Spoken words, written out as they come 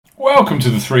Welcome to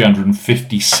the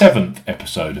 357th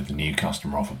episode of the New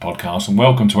Customer Offer Podcast, and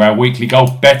welcome to our weekly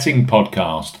golf betting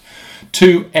podcast.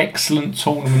 Two excellent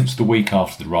tournaments the week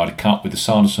after the Ryder Cup, with the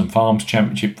Sanderson Farms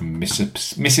Championship from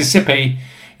Mississippi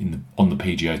on the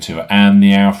PGA Tour and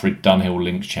the Alfred Dunhill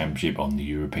Links Championship on the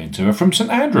European Tour from St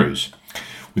Andrews.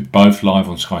 With both live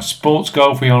on Sky Sports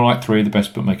Golf, we highlight three of the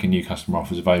best bookmaker new customer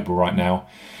offers available right now.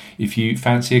 If you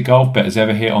fancy a golf bet as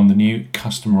ever, here on the New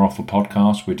Customer Offer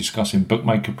Podcast, we're discussing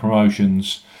bookmaker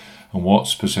promotions and what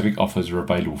specific offers are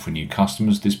available for new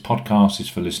customers. This podcast is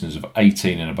for listeners of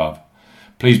 18 and above.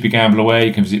 Please be gamble aware.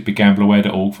 You can visit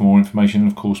begambleaware.org for more information. And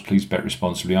of course, please bet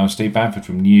responsibly. I'm Steve Bamford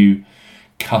from New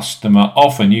Customer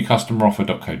Offer,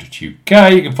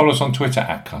 newcustomeroffer.co.uk. You can follow us on Twitter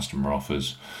at Customer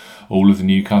Offers. All of the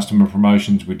new customer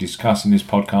promotions we discuss in this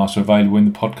podcast are available in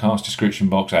the podcast description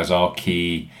box as our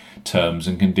key terms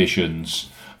and conditions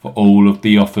for all of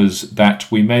the offers that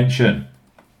we mention.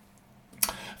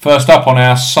 First up on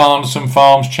our Sanderson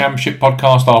Farms Championship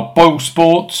podcast are Boyle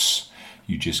Sports.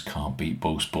 You just can't beat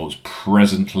Boyle Sports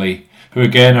presently, who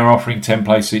again are offering 10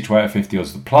 places each way at 50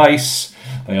 odds the place.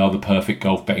 They are the perfect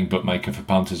golf betting bookmaker for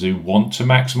punters who want to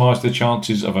maximise the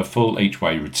chances of a full each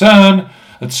way return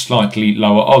at slightly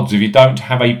lower odds. If you don't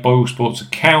have a Boyle Sports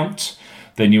account,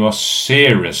 then you are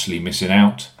seriously missing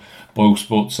out. Boyle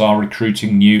Sports are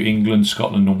recruiting New England,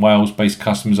 Scotland and Wales based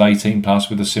customers 18 plus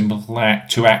with a simple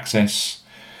to access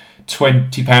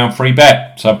 £20 free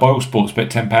bet. So Boyle Sports, bet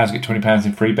 £10, get £20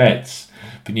 in free bets.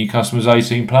 For new customers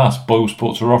 18 plus, Boyle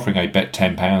Sports are offering a bet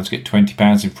 £10, get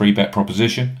 £20 in free bet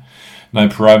proposition. No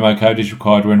promo code is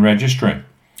required when registering.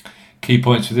 Key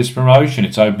points for this promotion: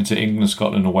 it's open to England,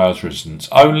 Scotland and Wales residents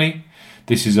only.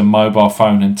 This is a mobile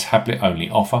phone and tablet only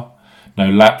offer. No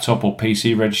laptop or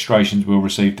PC registrations will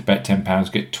receive the bet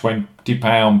 £10, get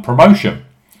 £20 promotion.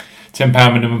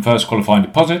 £10 minimum first qualifying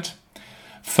deposit.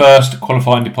 First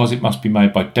qualifying deposit must be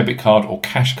made by debit card or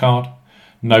cash card.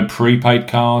 No prepaid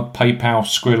card, PayPal,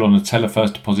 Skrill and Teller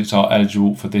first deposits are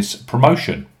eligible for this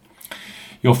promotion.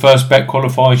 Your first bet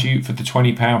qualifies you for the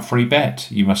 £20 free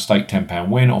bet. You must stake £10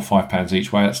 win or £5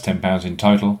 each way, that's £10 in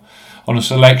total, on a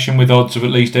selection with odds of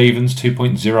at least evens,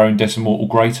 2.0 in decimal or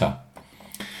greater.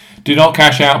 Do not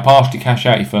cash out, partially cash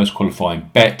out your first qualifying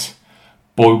bet.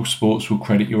 Boyle Sports will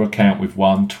credit your account with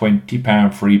one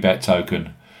 £20 free bet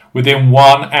token within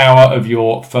 1 hour of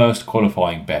your first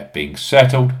qualifying bet being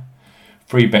settled.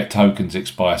 Free bet tokens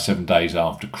expire 7 days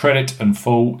after credit, and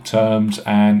full terms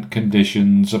and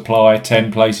conditions apply.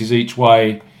 10 places each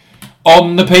way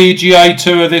on the PGA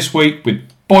Tour this week with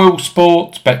Boyle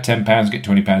Sports. Bet £10, get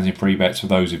 £20 in free bets for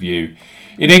those of you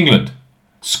in England,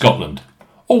 Scotland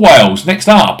or Wales. Next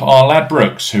up are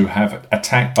Ladbrokes, who have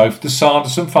attacked both the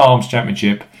Sanderson Farms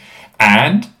Championship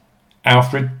and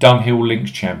Alfred Dunhill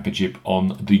Links Championship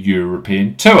on the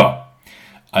European Tour.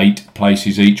 8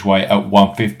 places each way at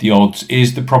 150 odds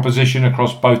is the proposition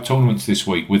across both tournaments this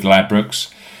week, with Ladbrokes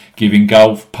giving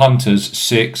golf punters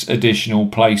 6 additional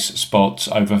place spots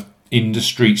over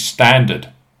industry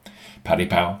standard. Paddy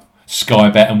Powell, Sky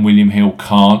Bet and William Hill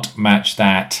can't match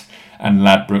that, and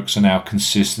Ladbrokes are now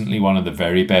consistently one of the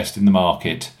very best in the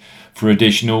market for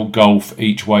additional golf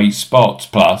each way spots.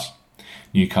 Plus,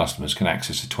 new customers can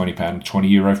access a £20 and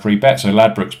 €20 free bet. So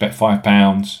Ladbrokes, bet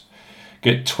 £5,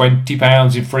 get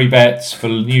 £20 in free bets for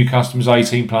new customers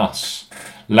 18 plus.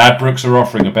 Ladbrokes are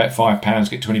offering a bet £5,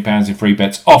 get £20 in free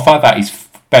bets offer. That is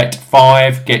bet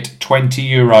 5, get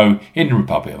 €20 in the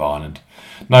Republic of Ireland.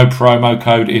 No promo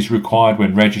code is required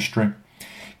when registering.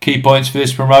 Key points for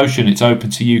this promotion: it's open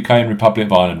to UK and Republic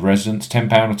of Ireland residents.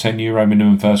 £10 or €10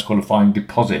 minimum first qualifying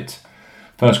deposit.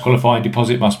 First qualifying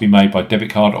deposit must be made by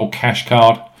debit card or cash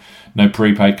card. No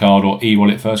prepaid card or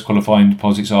e-wallet first qualifying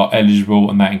deposits are eligible,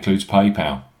 and that includes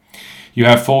PayPal. You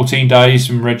have 14 days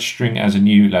from registering as a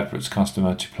new Ladbrokes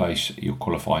customer to place your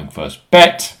qualifying first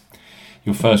bet.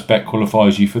 Your first bet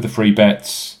qualifies you for the free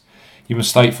bets. You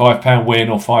must stake £5 win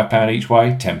or £5 each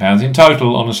way, £10 in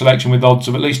total, on a selection with odds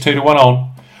of at least 2 to 1 on,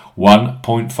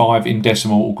 1.5 in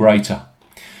decimal or greater.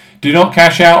 Do not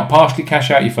cash out, partially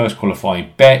cash out your first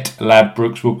qualifying bet.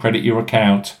 Ladbrokes will credit your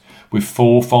account with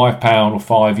 4 £5 or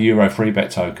 €5 free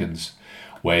bet tokens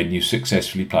when you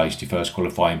successfully placed your first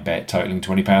qualifying bet totaling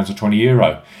 £20 or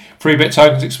 €20. Free bet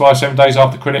tokens expire 7 days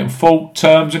after credit, and full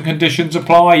terms and conditions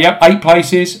apply. Yep, 8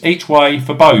 places each way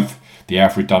for both the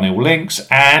Alfred Dunhill Links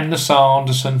and the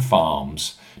Sanderson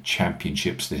Farms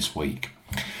Championships this week.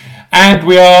 And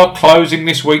we are closing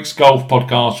this week's golf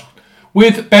podcast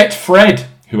with Betfred,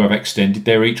 who have extended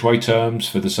their each way terms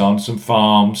for the Sanderson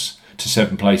Farms to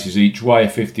 7 places each way,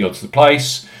 50 odds the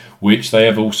place, which they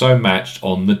have also matched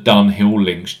on the Dunhill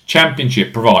Links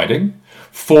Championship, providing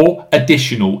 4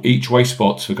 additional each-way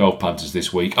spots for golf punters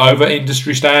this week over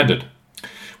industry standard.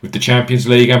 With the Champions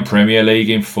League and Premier League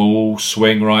in full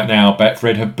swing right now,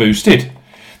 Betfred have boosted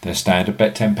their standard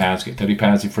bet £10, get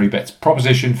 £30 in free bets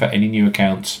proposition for any new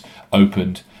accounts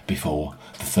opened before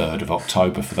the 3rd of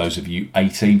October for those of you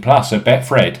 18 plus. So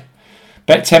Betfred,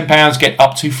 bet £10, get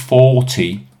up to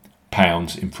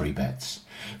 £40 in free bets.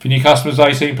 For new customers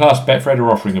 18 plus, Betfred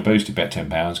are offering a boosted bet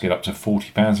 £10, get up to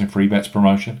 £40 in free bets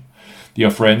promotion. The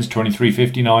offer ends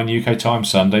 23:59 UK time,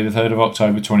 Sunday the 3rd of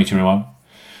October 2021.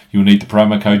 You'll need the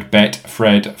promo code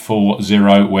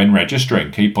BETFRED40 when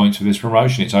registering. Key points for this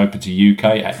promotion: it's open to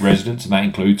UK at residents and that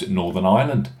includes Northern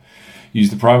Ireland. Use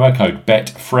the promo code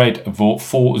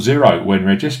BETFRED40 when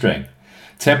registering.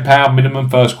 £10 minimum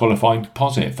first qualifying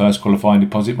deposit. First qualifying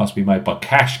deposit must be made by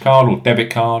cash card or debit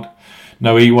card.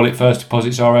 No e-wallet first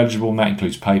deposits are eligible and that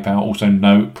includes PayPal. Also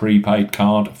no prepaid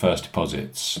card first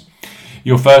deposits.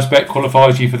 Your first bet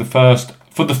qualifies you for the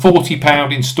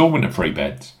 £40 instalment of free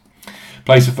bets.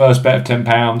 Place a first bet of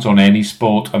 £10 on any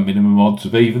sport at minimum odds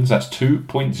of evens, that's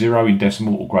 2.0 in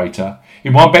decimal or greater,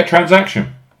 in one bet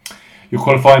transaction. Your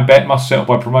qualifying bet must settle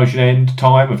by promotion end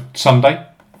time of Sunday,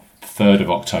 3rd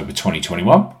of October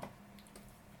 2021.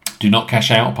 Do not cash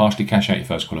out or partially cash out your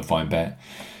first qualifying bet.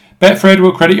 Betfred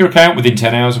will credit your account within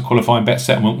 10 hours of qualifying bet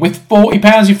settlement with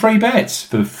 £40 in free bets.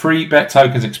 The free bet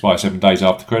tokens expire 7 days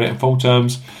after credit and full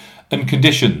terms and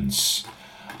conditions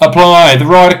apply. The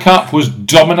Ryder Cup was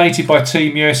dominated by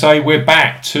Team USA. We're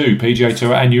back to PGA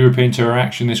Tour and European Tour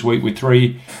action this week with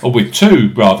two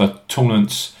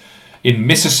tournaments in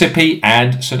Mississippi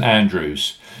and St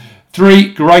Andrews.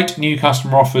 3 great new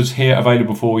customer offers here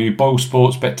available for you. Boyle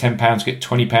Sports, bet £10, get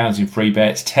 £20 in free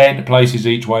bets. 10 places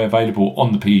each way available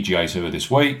on the PGA Tour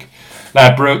this week.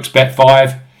 Ladbrokes, bet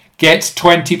 5, get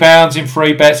 £20 in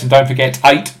free bets. And don't forget,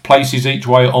 8 places each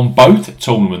way on both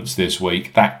tournaments this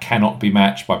week. That cannot be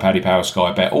matched by Paddy Power,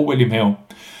 Sky Bet or William Hill.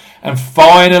 And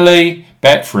finally,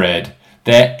 Betfred,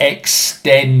 their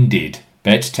extended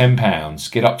bet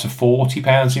 £10, get up to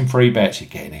 £40 in free bets. You're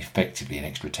getting effectively an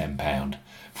extra £10.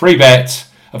 Free bet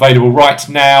available right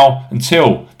now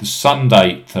until the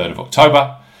Sunday 3rd of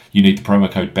October. You need the promo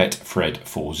code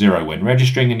BETFRED40 when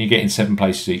registering and you're getting 7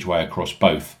 places each way across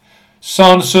both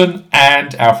Sanderson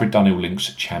and Alfred Dunhill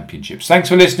Links Championships. Thanks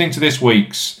for listening to this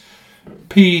week's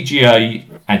PGA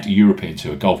and European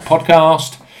Tour Golf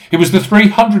Podcast. It was the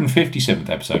 357th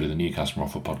episode of the New Customer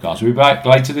Offer Podcast. We'll be back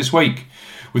later this week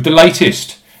with the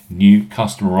latest new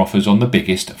customer offers on the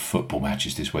biggest football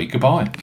matches this week. Goodbye.